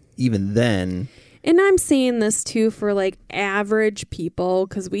even then. And I'm saying this too for like average people,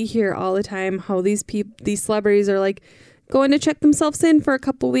 because we hear all the time how these celebrities are like going to check themselves in for a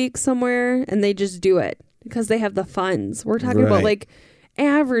couple weeks somewhere, and they just do it because they have the funds. We're talking about like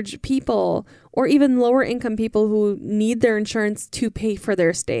average people or even lower income people who need their insurance to pay for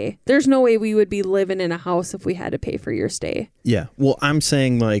their stay. There's no way we would be living in a house if we had to pay for your stay. Yeah. Well, I'm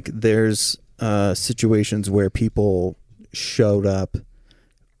saying like there's situations where people showed up,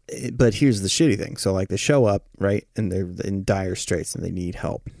 but here's the shitty thing. So like they show up, right, and they're in dire straits and they need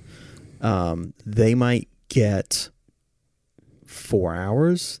help. They might get 4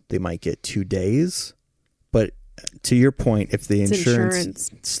 hours. They might get 2 days. But to your point, if the insurance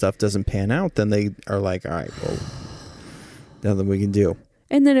stuff doesn't pan out, then they are like, all right, well, nothing we can do.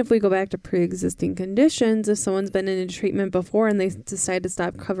 And then if we go back to pre-existing conditions, if someone's been in a treatment before and they decide to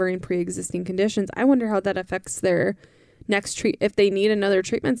stop covering pre-existing conditions, I wonder how that affects their next if they need another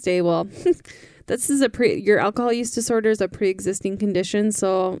treatment stay. Well, this is your alcohol use disorder is a pre-existing condition,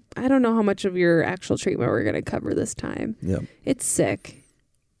 so I don't know how much of your actual treatment we're going to cover this time. Yep. It's sick.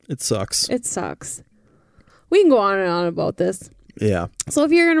 It sucks. It sucks. We can go on and on about this. Yeah. So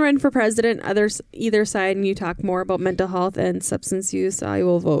if you're going to run for president, either side, and you talk more about mental health and substance use, I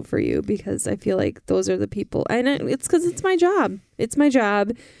will vote for you, because I feel like those are the people. And it's because it's my job. It's my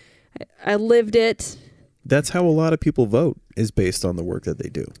job. I lived it. That's how a lot of people vote, is based on the work that they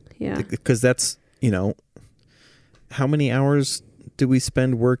do. Yeah. Because that's, how many hours do we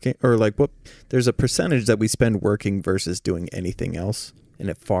spend working, or like there's a percentage that we spend working versus doing anything else. And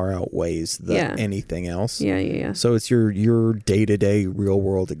it far outweighs anything else. Yeah. So it's your day-to-day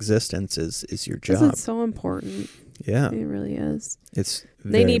real-world existence is your job. Because it's so important. Yeah. It really is. It's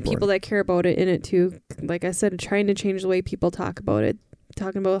They need important. people that care about it in it too. Like I said, trying to change the way people talk about it.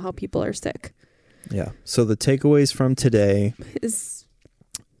 Talking about how people are sick. Yeah. So the takeaways from today is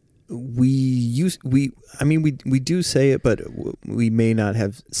we do say it, but we may not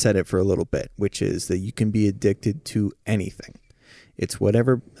have said it for a little bit, which is that you can be addicted to anything. It's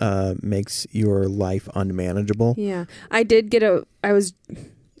whatever makes your life unmanageable. Yeah. I go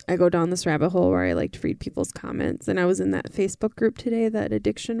down this rabbit hole where I like to read people's comments, and I was in that Facebook group today, that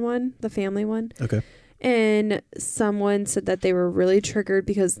addiction one, the family one. Okay. And someone said that they were really triggered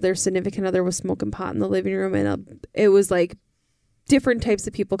because their significant other was smoking pot in the living room, and it was like different types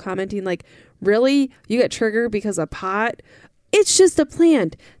of people commenting like, really? You got triggered because of pot? It's just a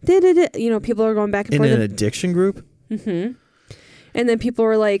plant. People are going back and forth. In an addiction group? Mm-hmm. And then people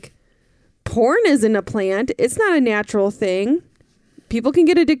were like, porn isn't a plant. It's not a natural thing. People can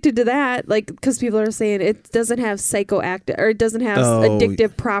get addicted to that, like, because people are saying it doesn't have psychoactive, or it doesn't have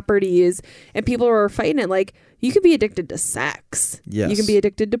addictive properties. And people are fighting it. Like, you can be addicted to sex. Yes. You can be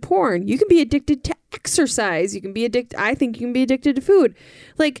addicted to porn. You can be addicted to exercise. You can be I think you can be addicted to food.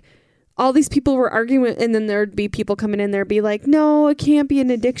 Like, all these people were arguing, and then there'd be people coming in there be like, no, it can't be an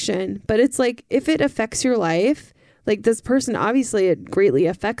addiction. But it's like, if it affects your life, like this person, obviously it greatly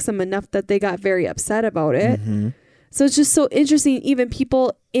affects them enough that they got very upset about it. Mm-hmm. So it's just so interesting. Even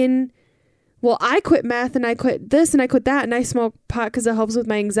people I quit meth and I quit this and I quit that and I smoke pot because it helps with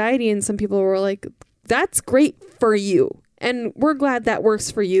my anxiety. And some people were like, that's great for you. And we're glad that works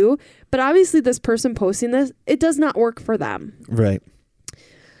for you. But obviously this person posting this, it does not work for them. Right.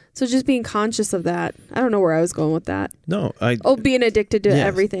 So just being conscious of that. I don't know where I was going with that. No, being addicted to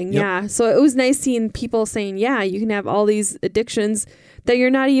everything. Yep. Yeah. So it was nice seeing people saying, yeah, you can have all these addictions that you're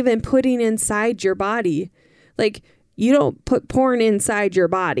not even putting inside your body. Like, you don't put porn inside your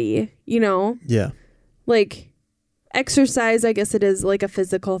body, Yeah. Like, exercise, I guess it is like a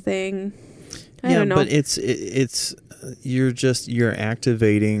physical thing. I don't know. But it's you're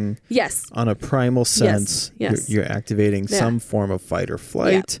activating. Yes. On a primal sense. Yes. You're activating some form of fight or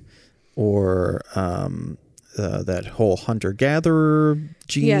flight, or that whole hunter-gatherer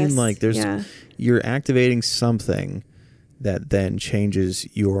gene. Yes. Like you're activating something that then changes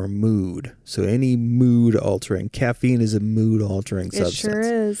your mood. So any mood altering, caffeine is a mood altering It substance. sure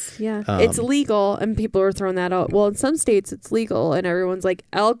is. Yeah. It's legal and people are throwing that out. Well, in some states it's legal and everyone's like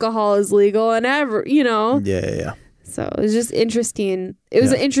alcohol is legal and Yeah. So it was just interesting. It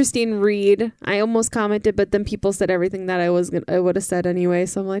was an interesting read. I almost commented, but then people said everything that I would have said anyway.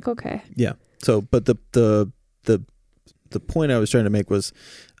 So I'm like, okay. Yeah. So, but the point I was trying to make was,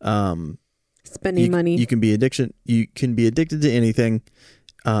 spending money. You can be addicted to anything.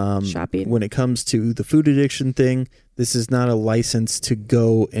 Shopping. When it comes to the food addiction thing, this is not a license to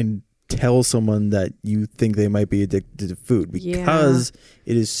go and tell someone that you think they might be addicted to food, because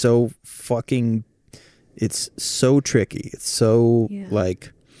it is so fucking. It's so tricky. It's so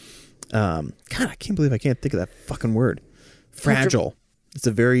God, I can't believe I can't think of that fucking word. Fragile. It's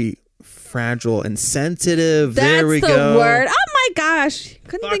a very fragile and sensitive. There we go. That's the word. Oh my gosh.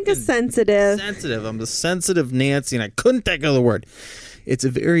 Couldn't think of sensitive. Sensitive. I'm the sensitive Nancy and I couldn't think of the word. It's a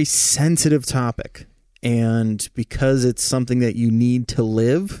very sensitive topic. And because it's something that you need to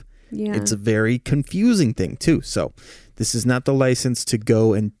live, it's a very confusing thing too. So this is not the license to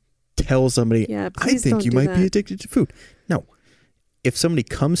go and tell somebody, I think you might be addicted to food. No. If somebody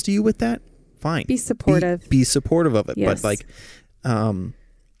comes to you with that, fine. Be supportive. Be supportive of it. Yes. But like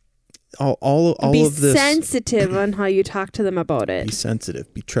all of this. Be sensitive on how you talk to them about it. Be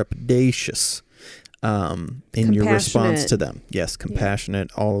sensitive. Be trepidatious in your response to them. Yes,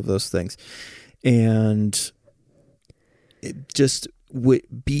 compassionate, all of those things. And just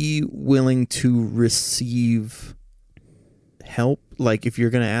be willing to receive help. Like if you're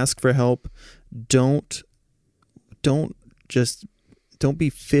going to ask for help, don't be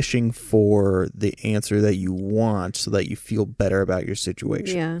fishing for the answer that you want so that you feel better about your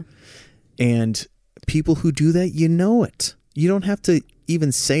situation. Yeah. And people who do that, you know it. You don't have to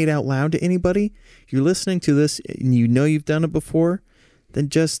even say it out loud to anybody. You're listening to this and you know you've done it before, then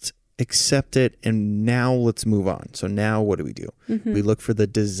just accept it and now let's move on. So now what do? Mm-hmm. We look for the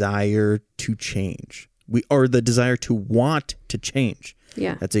desire to change. Or the desire to want to change.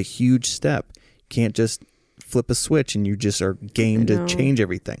 Yeah. That's a huge step. You can't just flip a switch and you just are game to change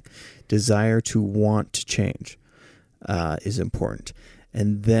everything. Desire to want to change is important.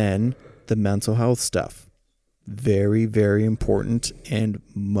 And then the mental health stuff. Very, very important. And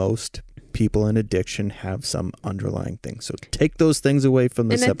most people in addiction have some underlying thing. So take those things away from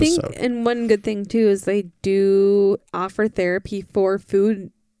this episode. And one good thing too is they do offer therapy for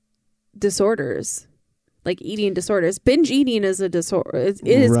food disorders. Like eating disorders. Binge eating is a disorder. It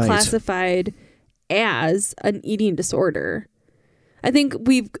is classified as an eating disorder. I think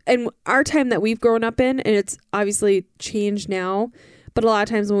in our time that we've grown up in, and it's obviously changed now, but a lot of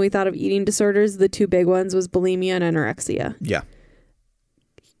times when we thought of eating disorders, the two big ones was bulimia and anorexia. Yeah.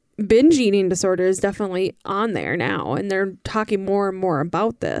 Binge eating disorder is definitely on there now, and they're talking more and more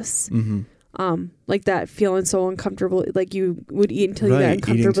about this. Mm-hmm. Like that feeling so uncomfortable, like you would eat until you got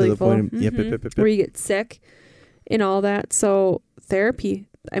uncomfortably full. Yep. Where you get sick and all that. So therapy,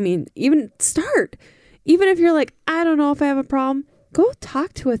 I mean, even if you're like, I don't know if I have a problem, go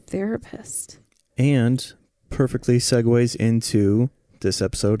talk to a therapist. And perfectly segues into this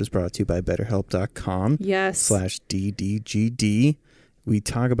episode is brought to you by BetterHelp.com. Yes. /DDGD. We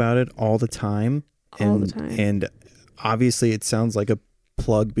talk about it all the time. And obviously it sounds like a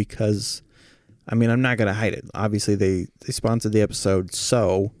plug because, I mean, I'm not going to hide it. Obviously they sponsored the episode,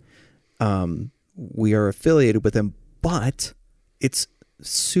 so we are affiliated with them, but it's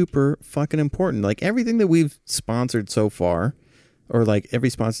super fucking important. Like everything that we've sponsored so far, or like every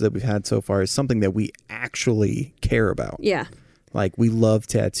sponsor that we've had so far, is something that we actually care about. Yeah. Like we love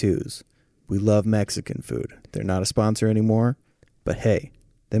tattoos. We love Mexican food. They're not a sponsor anymore, but hey,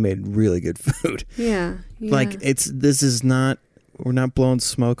 they made really good food. Yeah. Like we're not blowing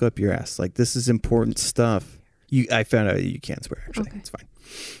smoke up your ass. Like this is important stuff. I found out you can't swear actually. Okay. It's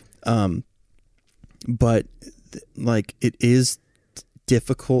fine. But like it is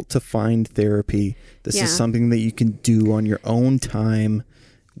difficult to find therapy. This is something that you can do on your own time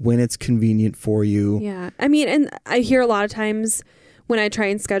when it's convenient for you. Yeah. I mean, and I hear a lot of times when I try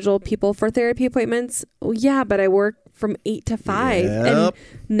and schedule people for therapy appointments, but I work from 8 to 5 and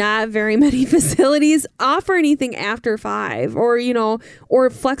not very many facilities offer anything after 5 or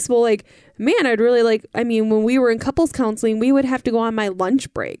flexible. Like, man, I'd really when we were in couples counseling, we would have to go on my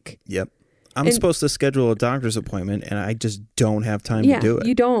lunch break. Yep. I'm supposed to schedule a doctor's appointment and I just don't have time to do it.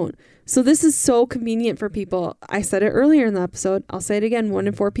 You don't. So this is so convenient for people. I said it earlier in the episode. I'll say it again. 1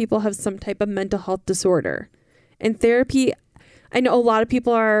 in 4 people have some type of mental health disorder. And therapy, I know a lot of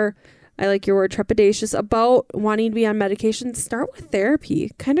people are, I like your word, trepidatious about wanting to be on medication. Start with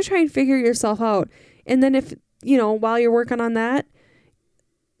therapy. Kind of try and figure yourself out. And then if while you're working on that,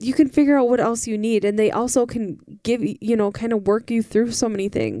 you can figure out what else you need. And they also can give, kind of work you through so many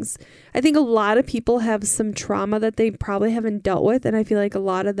things. I think a lot of people have some trauma that they probably haven't dealt with. And I feel like a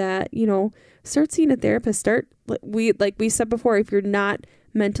lot of that, start seeing a therapist. Like we said before, if you're not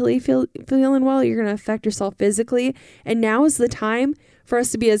mentally feeling well, you're going to affect yourself physically. And now is the time for us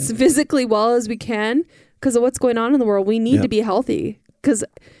to be as physically well as we can because of what's going on in the world. We need to be healthy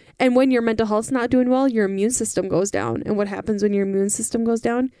and when your mental health's not doing well, your immune system goes down. And what happens when your immune system goes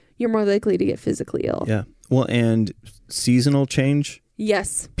down? You're more likely to get physically ill. Yeah. Well, and seasonal change.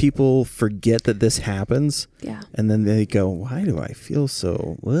 Yes. People forget that this happens. Yeah. And then they go, why do I feel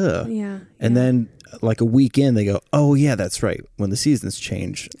so, ugh? Yeah. And then like a week in, they go, oh yeah, that's right. When the seasons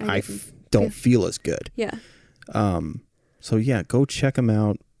change, I don't feel as good. Yeah. So yeah, go check them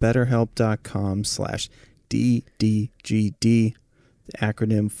out. BetterHelp.com/DDGD. The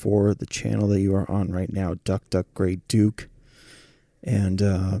acronym for the channel that you are on right now, Duck Duck Grey Duke. And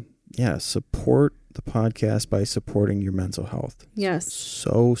support the podcast by supporting your mental health. Yes.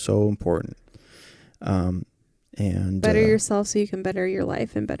 So important. And better yourself so you can better your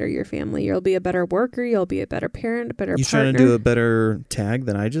life and better your family. You'll be a better worker. You'll be a better parent, a better partner. You trying to do a better tag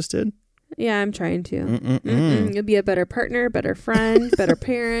than I just did? Yeah, I'm trying to. You'll be a better partner, better friend, better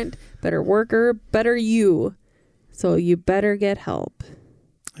parent, better worker, better you. So you better get help.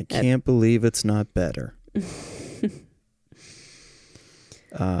 I can't believe it's not better.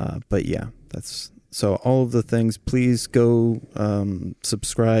 But yeah, that's so all of the things. Please go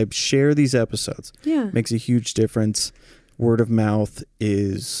subscribe, share these episodes. Yeah, makes a huge difference. Word of mouth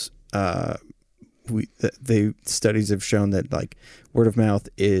is studies have shown that like word of mouth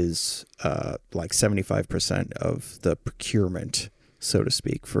is like 75% of the procurement, so to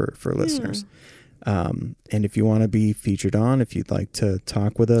speak, for listeners. And if you want to be featured on, if you'd like to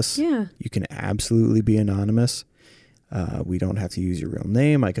talk with us, you can absolutely be anonymous. We don't have to use your real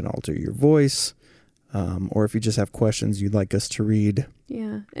name. I can alter your voice. Or if you just have questions you'd like us to read.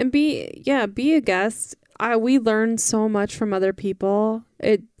 Yeah. And be a guest. We learn so much from other people.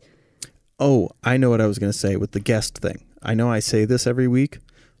 Oh, I know what I was going to say with the guest thing. I know I say this every week,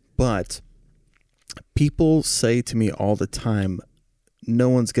 but people say to me all the time, no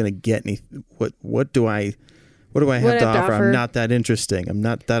one's going to get any. What do I have to offer? I'm not that interesting. I'm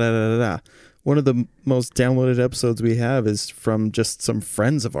not da-da-da-da-da. One of the most downloaded episodes we have is from just some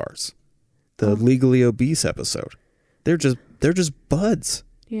friends of ours. The Legally Obese episode. They're just buds.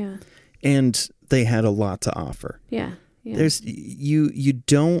 Yeah. And they had a lot to offer. Yeah. There's you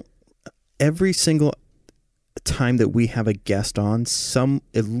don't every single time that we have a guest on,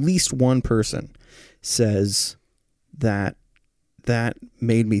 at least one person says that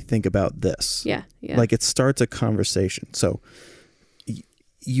made me think about this. Yeah. Like it starts a conversation. So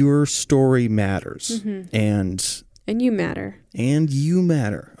your story matters. Mm-hmm. And you matter. And you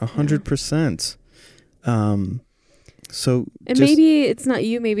matter 100%. So maybe it's not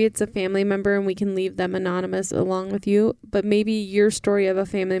you, maybe it's a family member and we can leave them anonymous along with you, but maybe your story of a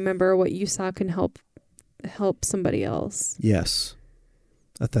family member, what you saw can help somebody else. Yes.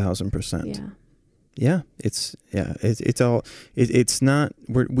 1,000%. Yeah. Yeah, it's not,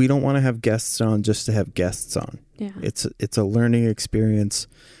 we don't want to have guests on just to have guests on. Yeah. It's a learning experience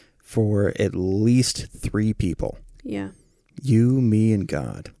for at least 3 people. Yeah. You, me, and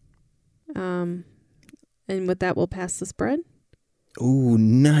God. And with that, we'll pass the spread. Ooh,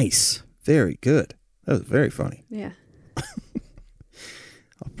 nice. Very good. That was very funny. Yeah.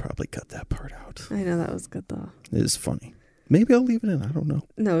 I'll probably cut that part out. I know, that was good though. It is funny. Maybe I'll leave it in. I don't know.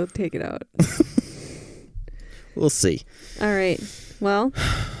 No, take it out. We'll see. All right. Well,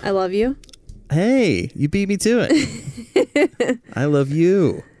 I love you. Hey, you beat me to it. I love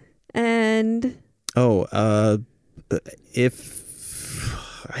you. And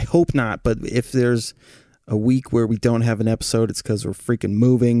if I hope not, but if there's a week where we don't have an episode, it's because we're freaking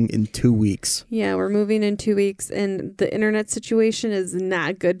moving in 2 weeks. Yeah, we're moving in 2 weeks, and the internet situation is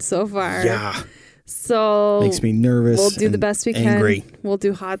not good so far. Yeah. So makes me nervous. We'll do the best we angry. can. We'll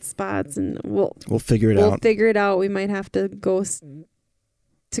do hotspots, and we'll figure it out. We'll figure it out. We might have to go to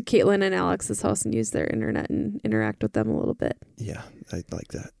Caitlin and Alex's house and use their internet and interact with them a little bit. Yeah, I'd like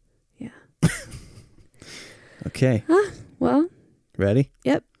that. Yeah. Okay. Well. Ready?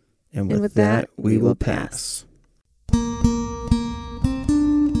 Yep. And with that, we will pass.